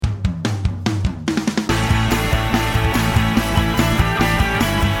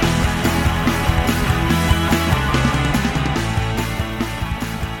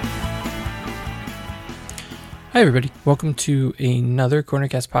Hi, everybody. Welcome to another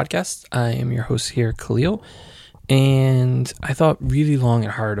Cornercast podcast. I am your host here, Khalil, and I thought really long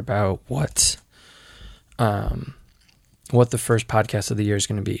and hard about what the first podcast of the year is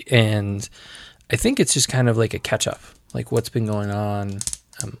going to be, and I think it's just kind of like a catch up, like what's been going on.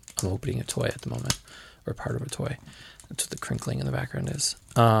 I'm opening a toy at the moment, or part of a toy. That's what the crinkling in the background is.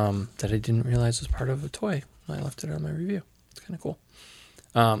 That I didn't realize was part of a toy when I left it on my review. It's kind of cool.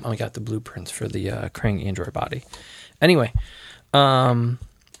 I got the blueprints for the Krang Android body. Anyway, and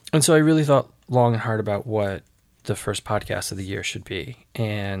so I really thought long and hard about what the first podcast of the year should be.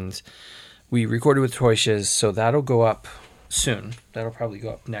 And we recorded with Toy Shiz, so that'll go up soon. That'll probably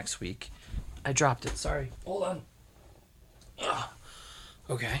go up next week. I dropped it, sorry. Hold on. Ugh.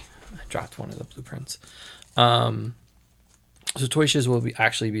 Okay, I dropped one of the blueprints. So Toy Shiz will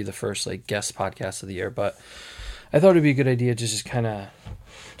actually be the first guest podcast of the year, but I thought it'd be a good idea to just kind of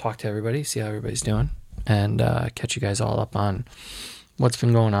talk to everybody, see how everybody's doing, and catch you guys all up on what's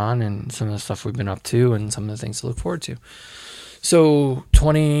been going on and some of the stuff we've been up to and some of the things to look forward to. So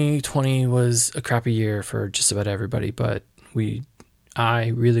 2020 was a crappy year for just about everybody, but I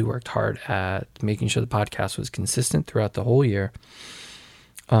really worked hard at making sure the podcast was consistent throughout the whole year.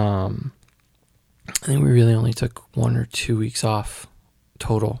 I think we really only took 1 or 2 weeks off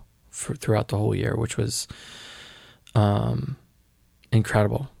total throughout the whole year, which was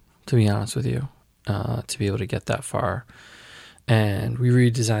incredible, to be honest with you, to be able to get that far. And we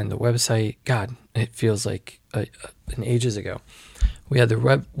redesigned the website. God, it feels like an ages ago. We had the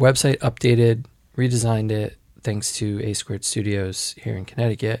website updated, redesigned it, thanks to A Squared Studios here in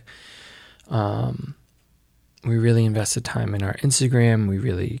Connecticut. We really invested time in our Instagram. We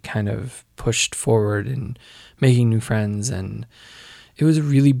really kind of pushed forward in making new friends. And it was a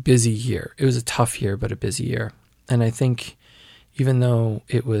really busy year. It was a tough year, but a busy year. And I think even though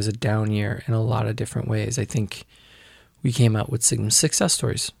it was a down year in a lot of different ways, I think we came out with some success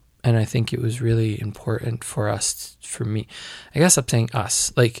stories. And I think it was really important for me, I guess I'm saying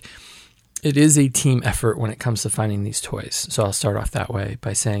us, it is a team effort when it comes to finding these toys. So I'll start off that way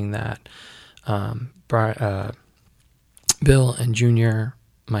by saying that Bill and Junior,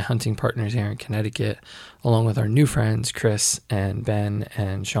 my hunting partners here in Connecticut, along with our new friends, Chris and Ben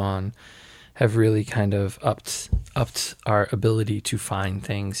and Sean, have really kind of upped our ability to find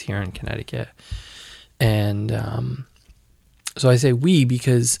things here in Connecticut. And so I say we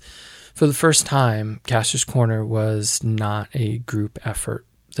because for the first time, Caster's Corner was not a group effort.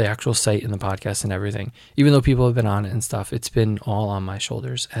 The actual site and the podcast and everything, even though people have been on it and stuff, it's been all on my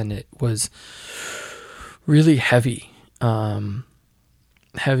shoulders. And it was really heavy and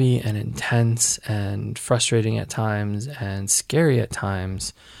intense and frustrating at times and scary at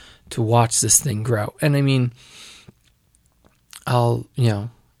times to watch this thing grow. And I mean, I'm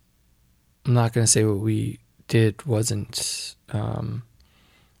not going to say what we did wasn't, I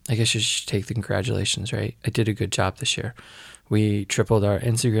guess you should take the congratulations, right? I did a good job this year. We tripled our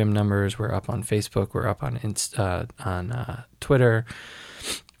Instagram numbers. We're up on Facebook. We're up on Twitter.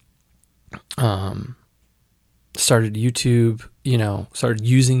 Started YouTube, started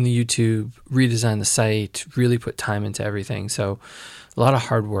using the YouTube, redesigned the site, really put time into everything. So a lot of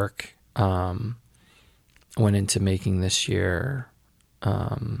hard work went into making this year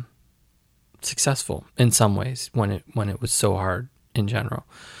successful in some ways when it was so hard in general.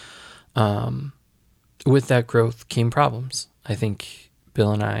 With that growth came problems. I think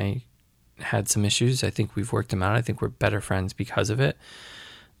Bill and I had some issues. I think we've worked them out. I think we're better friends because of it.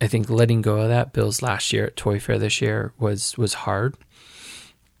 I think letting go of that, Bill's last year at Toy Fair this year was hard.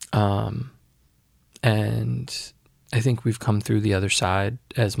 And I think we've come through the other side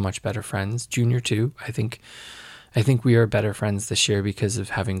as much better friends. Junior too. I think we are better friends this year because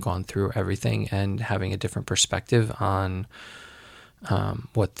of having gone through everything and having a different perspective on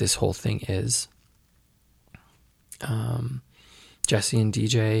what this whole thing is. Jesse and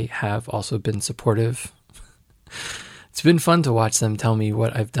DJ have also been supportive. It's been fun to watch them tell me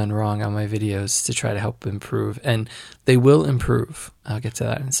what I've done wrong on my videos to try to help improve, and they will improve. I'll get to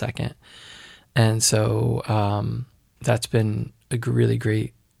that in a second. And so that's been a really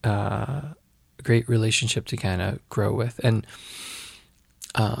great relationship to kind of grow with, and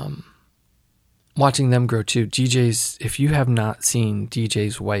watching them grow too. DJ's, if you have not seen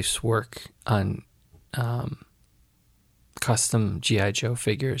DJ's wife's work on custom G.I. Joe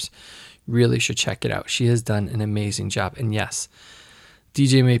figures, really should check it out. She has done an amazing job. And yes,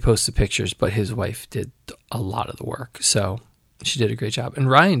 DJ may post the pictures, but his wife did a lot of the work. So she did a great job. And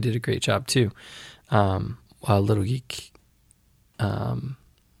Ryan did a great job too. Little Geek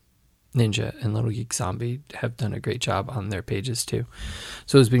Ninja and Little Geek Zombie have done a great job on their pages too.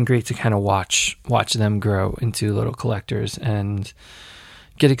 So it's been great to kind of watch them grow into little collectors and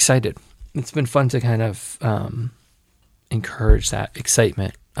get excited. It's been fun to kind of encourage that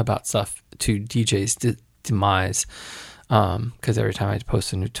excitement about stuff to DJ's demise. Because every time I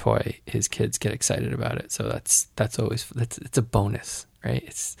post a new toy, his kids get excited about it. So that's always, it's a bonus, right?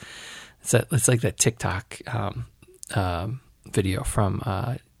 It's like that TikTok video from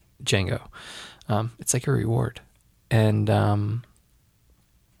Django. It's like a reward. And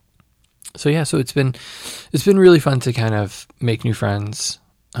so it's been really fun to kind of make new friends.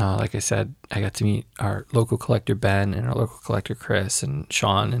 Like I said, I got to meet our local collector Ben and our local collector Chris and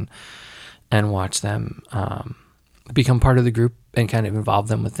Sean and watch them become part of the group and kind of involve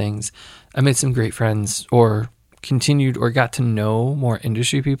them with things. I made some great friends or continued or got to know more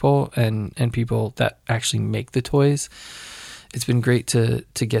industry people and people that actually make the toys. It's been great to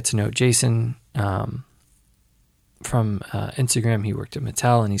get to know Jason from Instagram. He worked at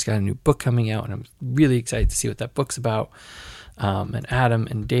Mattel and he's got a new book coming out, and I'm really excited to see what that book's about. And Adam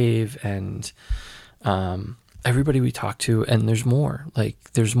and Dave and everybody we talked to, and there's more.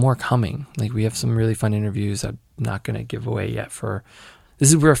 Like, there's more coming. Like, we have some really fun interviews I'm not going to give away yet.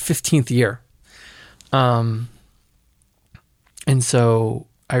 This is our 15th year. And so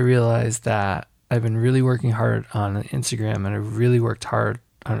I realized that I've been really working hard on Instagram, and I really worked hard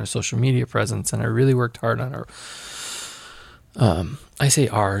on our social media presence, and I really worked hard on our, on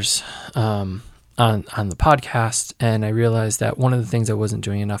the podcast. And I realized that one of the things I wasn't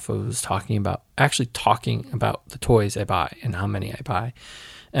doing enough of was talking about the toys I buy and how many I buy.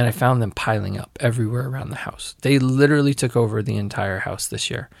 And I found them piling up everywhere around the house. They literally took over the entire house this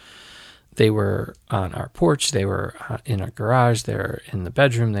year. They were on our porch. They were in our garage. They were in the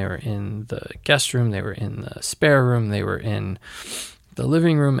bedroom. They were in the guest room. They were in the spare room. They were in the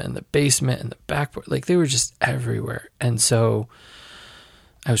living room and the basement and the back. Like, they were just everywhere. And so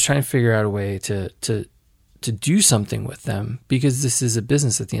I was trying to figure out a way to do something with them, because this is a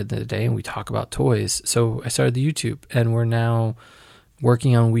business at the end of the day and we talk about toys. So I started the YouTube, and we're now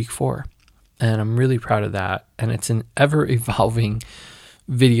working on week 4, and I'm really proud of that. And it's an ever evolving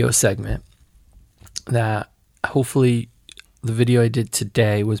video segment that hopefully the video I did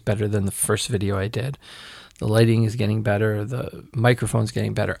today was better than the first video I did. The lighting is getting better. The microphone's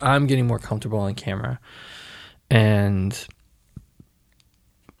getting better. I'm getting more comfortable on camera, and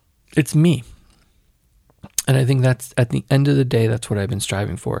it's me. And I think that's, at the end of the day, that's what I've been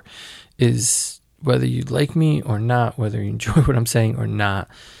striving for, is whether you like me or not, whether you enjoy what I'm saying or not,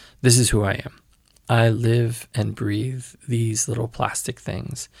 this is who I am. I live and breathe these little plastic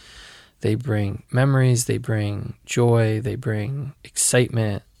things. They bring memories, they bring joy, they bring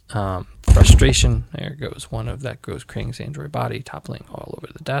excitement, frustration. There goes one of that goes Krang's android body toppling all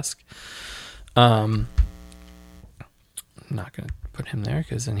over the desk. I'm not going to put him there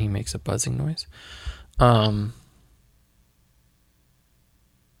because then he makes a buzzing noise.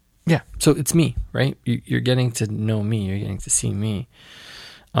 Yeah, so it's me, right? You're getting to know me. You're getting to see me,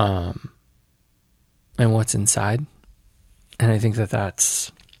 and what's inside. And I think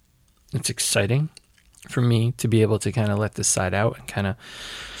it's exciting for me to be able to kind of let this side out and kind of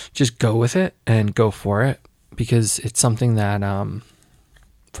just go with it and go for it, because it's something that,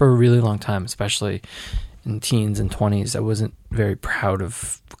 for a really long time, especially in teens and 20s, I wasn't very proud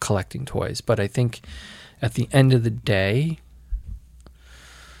of collecting toys. But I think at the end of the day,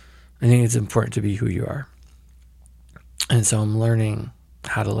 I think it's important to be who you are. And so I'm learning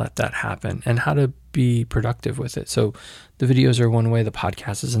how to let that happen and how to be productive with it. So the videos are one way, the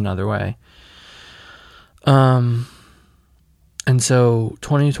podcast is another way. And so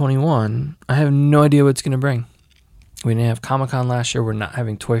 2021, I have no idea what it's going to bring. We didn't have Comic-Con last year. We're not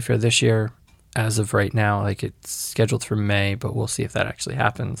having Toy Fair this year as of right now. Like, it's scheduled for May, but we'll see if that actually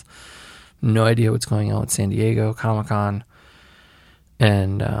happens. No idea what's going on with San Diego Comic-Con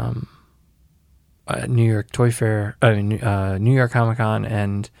and New York Toy Fair, New York Comic-Con.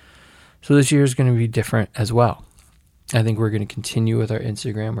 And so this year is going to be different as well. I think we're going to continue with our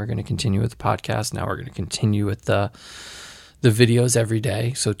Instagram. We're going to continue with the podcast. Now we're going to continue with the videos every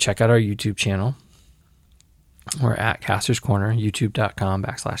day. So check out our YouTube channel. We're at Caster's Corner,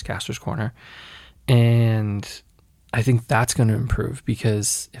 youtube.com/Caster's Corner. And I think that's going to improve,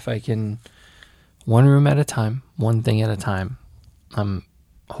 because if I can, one room at a time, one thing at a time,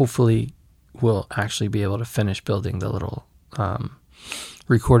 hopefully will actually be able to finish building the little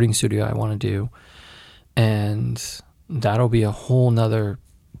recording studio I want to do. And that'll be a whole nother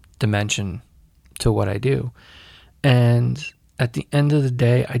dimension to what I do. And at the end of the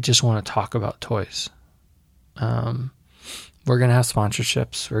day, I just want to talk about toys. we're going to have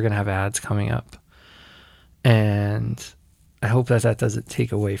sponsorships. We're going to have ads coming up. And I hope that doesn't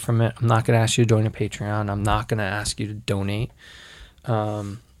take away from it. I'm not going to ask you to join a Patreon. I'm not going to ask you to donate.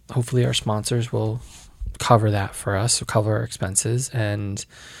 Hopefully our sponsors will cover that for us, or cover our expenses. And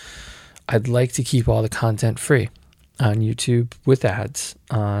I'd like to keep all the content free on YouTube with ads,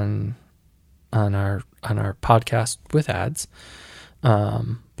 on our podcast with ads.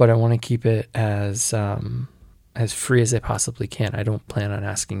 But I want to keep it as free as I possibly can. I don't plan on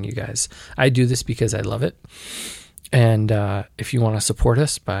asking you guys. I do this because I love it. And if you want to support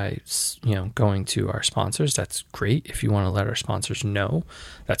us by, going to our sponsors, that's great. If you want to let our sponsors know,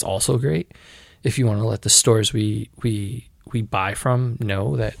 that's also great. If you want to let the stores we buy from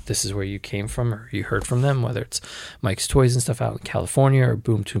know that this is where you came from or you heard from them, whether it's Mike's Toys and stuff out in California or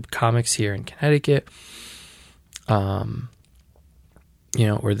Boom Tube Comics here in Connecticut, or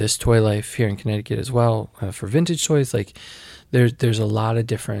This Toy Life here in Connecticut as well, for vintage toys. Like there's a lot of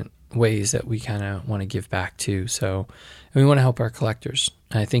different ways that we kind of want to give back to. So we want to help our collectors.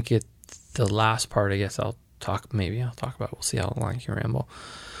 And I think the last part, I guess I'll talk about, we'll see how long I can ramble.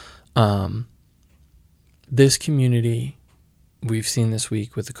 This community we've seen this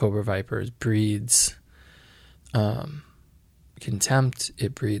week with the Cobra Vipers breeds contempt.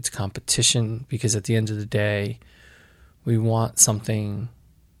 It breeds competition, because at the end of the day, we want something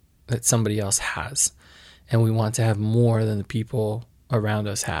that somebody else has, and we want to have more than the people around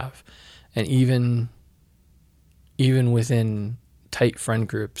us have. And even within tight friend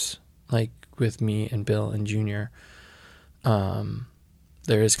groups, like with me and Bill and Junior,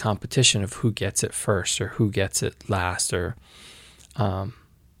 there is competition of who gets it first or who gets it last, or and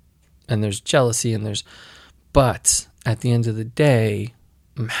there's jealousy, but at the end of the day,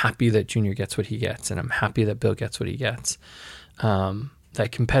 I'm happy that Junior gets what he gets, and I'm happy that Bill gets what he gets.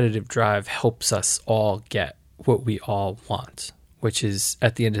 That competitive drive helps us all get what we all want, which is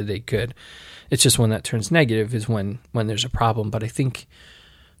at the end of the day good. It's just when that turns negative is when there's a problem. But I think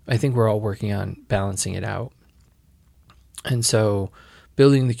we're all working on balancing it out. And so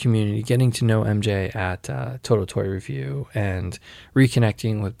building the community, getting to know MJ at Total Toy Review, and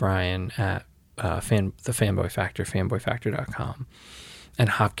reconnecting with Brian at the Fanboy Factor, fanboyfactor.com, and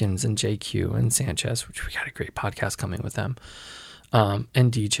Hopkins and JQ and Sanchez, which we got a great podcast coming with them,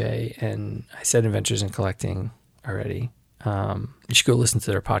 and DJ, and I said Adventures in Collecting already. You should go listen to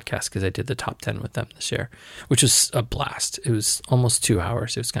their podcast, because I did the top 10 with them this year, which was a blast. It was almost 2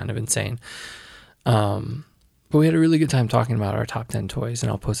 hours. It was kind of insane. But we had a really good time talking about our top 10 toys, and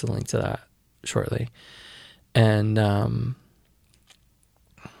I'll post a link to that shortly. And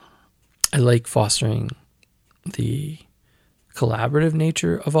I like fostering the collaborative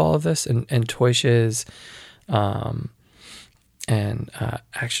nature of all of this, and Toy Shiz, and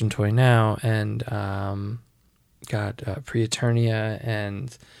Action Toy Now, and Pre-Eternia,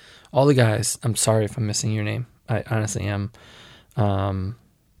 and all the guys. I'm sorry if I'm missing your name. I honestly am.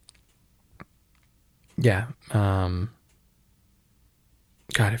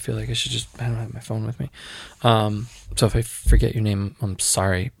 God, I feel like I don't have my phone with me. So if I forget your name, I'm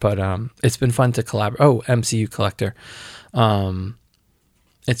sorry, but it's been fun to collaborate. Oh, MCU Collector.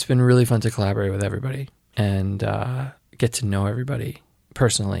 It's been really fun to collaborate with everybody and get to know everybody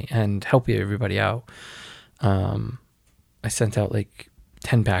personally and help everybody out. I sent out like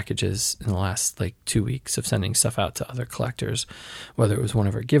 10 packages in the last 2 weeks of sending stuff out to other collectors, whether it was one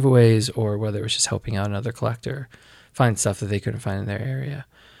of our giveaways or whether it was just helping out another collector find stuff that they couldn't find in their area.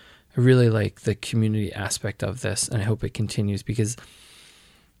 I really like the community aspect of this, and I hope it continues, because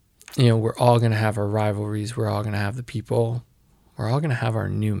we're all going to have our rivalries. We're all going to have the people. We're all going to have our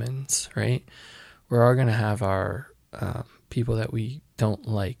Newmans, right? We're all going to have our people that we don't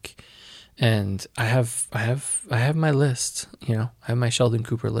like. And I have my list, I have my Sheldon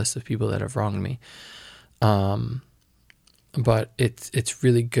Cooper list of people that have wronged me. But it's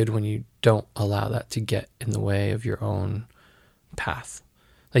really good when you don't allow that to get in the way of your own path.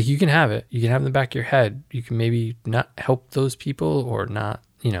 Like, you can have it in the back of your head. You can maybe not help those people or not,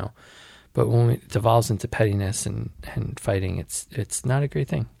 but when it devolves into pettiness and fighting, it's not a great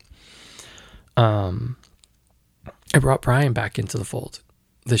thing. I brought Brian back into the fold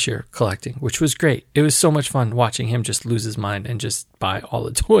this year collecting, which was great. It was so much fun watching him just lose his mind and just buy all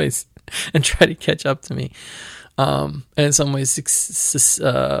the toys and try to catch up to me. And in some ways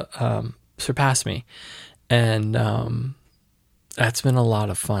surpass me. And that's been a lot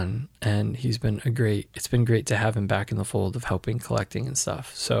of fun. And it's been great to have him back in the fold of helping collecting and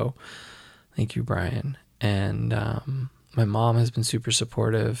stuff. So thank you, Brian. And my mom has been super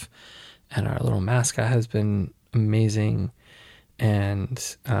supportive, and our little mascot has been amazing.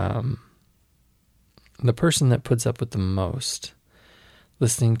 And the person that puts up with the most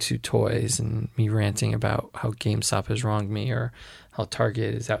listening to toys and me ranting about how GameStop has wronged me, or how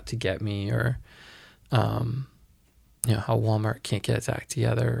Target is out to get me, or how Walmart can't get its act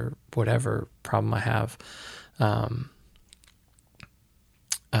together, or whatever problem I have.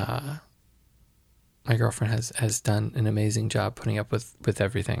 My girlfriend has done an amazing job putting up with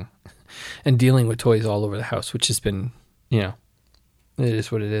everything and dealing with toys all over the house, which has been, it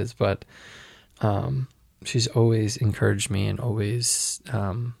is what it is. But she's always encouraged me and always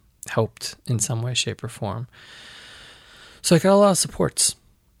helped in some way, shape, or form. So I got a lot of supports.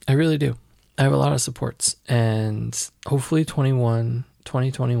 I really do. I have a lot of supports, and hopefully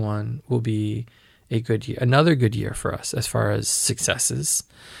 2021 will be a good year, another good year for us as far as successes.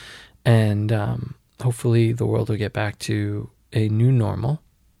 And hopefully the world will get back to a new normal,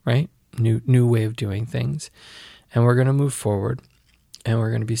 right? New way of doing things. And we're going to move forward, and we're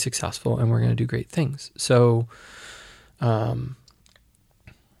going to be successful, and we're going to do great things. So I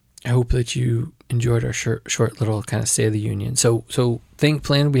hope that you enjoyed our short little kind of State of the Union. So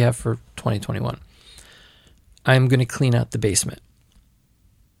plan we have for 2021. I'm going to clean out the basement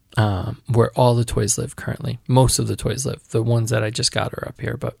where all the toys live currently. Most of the toys live. The ones that I just got are up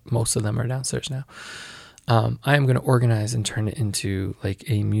here, but most of them are downstairs now. I am going to organize and turn it into like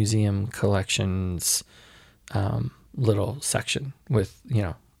a museum collections little section with,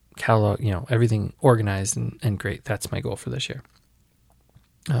 catalog, everything organized and great. That's my goal for this year.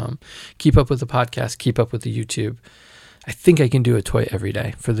 Keep up with the podcast, keep up with the YouTube. I think I can do a toy every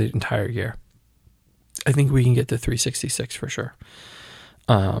day for the entire year. I think we can get to 366 for sure.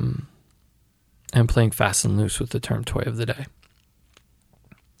 I'm playing fast and loose with the term toy of the day.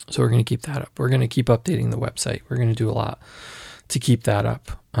 So we're going to keep that up. We're going to keep updating the website. We're going to do a lot to keep that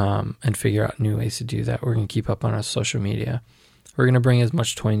up and figure out new ways to do that. We're going to keep up on our social media. We're going to bring as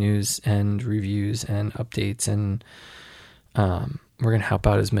much toy news and reviews and updates, and we're going to help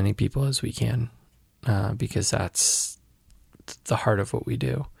out as many people as we can because that's the heart of what we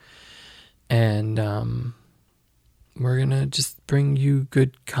do. And we're going to just bring you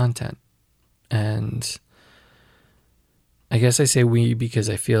good content. And I guess I say we because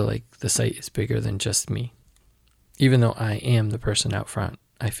I feel like the site is bigger than just me. Even though I am the person out front,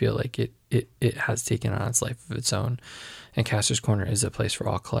 I feel like it has taken on its life of its own. And Caster's Corner is a place for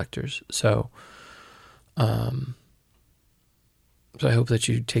all collectors. So I hope that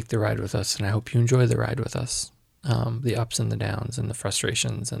you take the ride with us, and I hope you enjoy the ride with us. The ups and the downs and the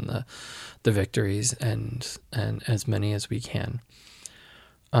frustrations and the victories and as many as we can.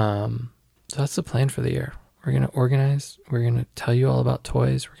 So that's the plan for the year. We're going to organize. We're going to tell you all about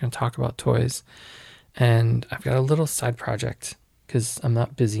toys. We're going to talk about toys. And I've got a little side project because I'm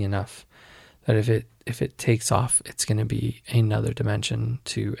not busy enough that if it takes off, it's going to be another dimension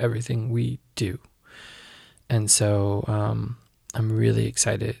to everything we do. And so I'm really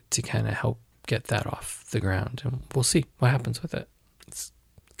excited to kind of help get that off the ground, and we'll see what happens with it. It's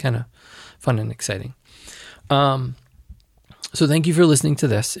kind of fun and exciting. So thank you for listening to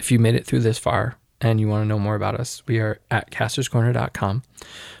this. If you made it through this far and you want to know more about us, we are at casterscorner.com.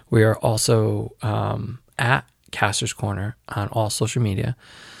 We are also at Caster's Corner on all social media,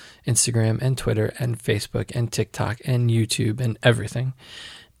 Instagram and Twitter and Facebook and TikTok and YouTube and everything.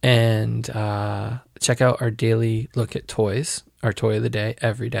 And check out our daily look at toys, our toy of the day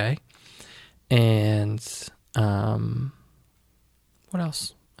every day. And what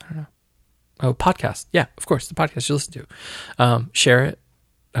else? I don't know. Oh, podcast. Yeah, of course, the podcast you listen to. Share it.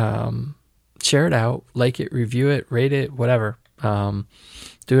 Share it out. Like it, review it, rate it, whatever. Do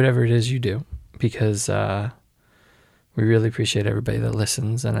whatever it is you do, because we really appreciate everybody that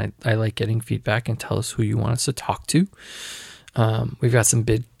listens, and I like getting feedback and tell us who you want us to talk to. We've got some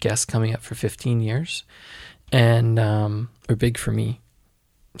big guests coming up for 15 years, and or big for me.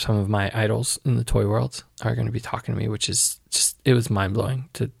 Some of my idols in the toy world are going to be talking to me, which is just, it was mind blowing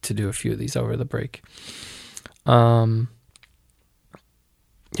to do a few of these over the break. Yeah,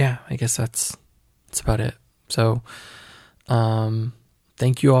 I guess that's about it. So,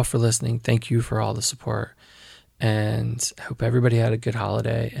 thank you all for listening. Thank you for all the support, and I hope everybody had a good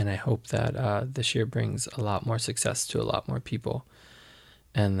holiday. And I hope that, this year brings a lot more success to a lot more people,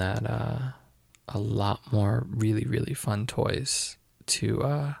 and that, a lot more really, really fun toys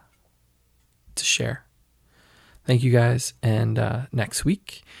to share. Thank you guys. And next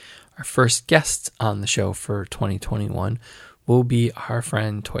week, our first guest on the show for 2021 will be our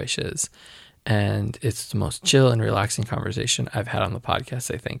friend Toy Shiz. And it's the most chill and relaxing conversation I've had on the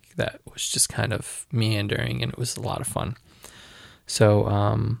podcast. I think that was just kind of meandering, and it was a lot of fun.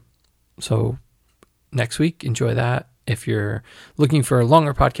 So next week, enjoy that. If you're looking for a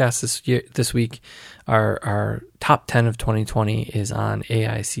longer podcast this week, our top 10 of 2020 is on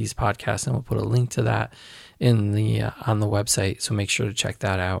AIC's podcast, and we'll put a link to that in the on the website. So make sure to check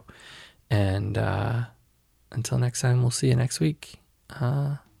that out. And until next time, we'll see you next week.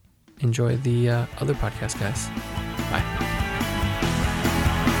 Enjoy the other podcast, guys. Bye.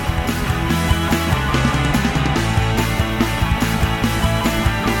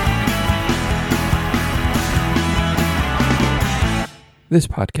 This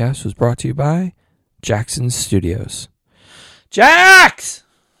podcast was brought to you by Jackson Studios. Jax!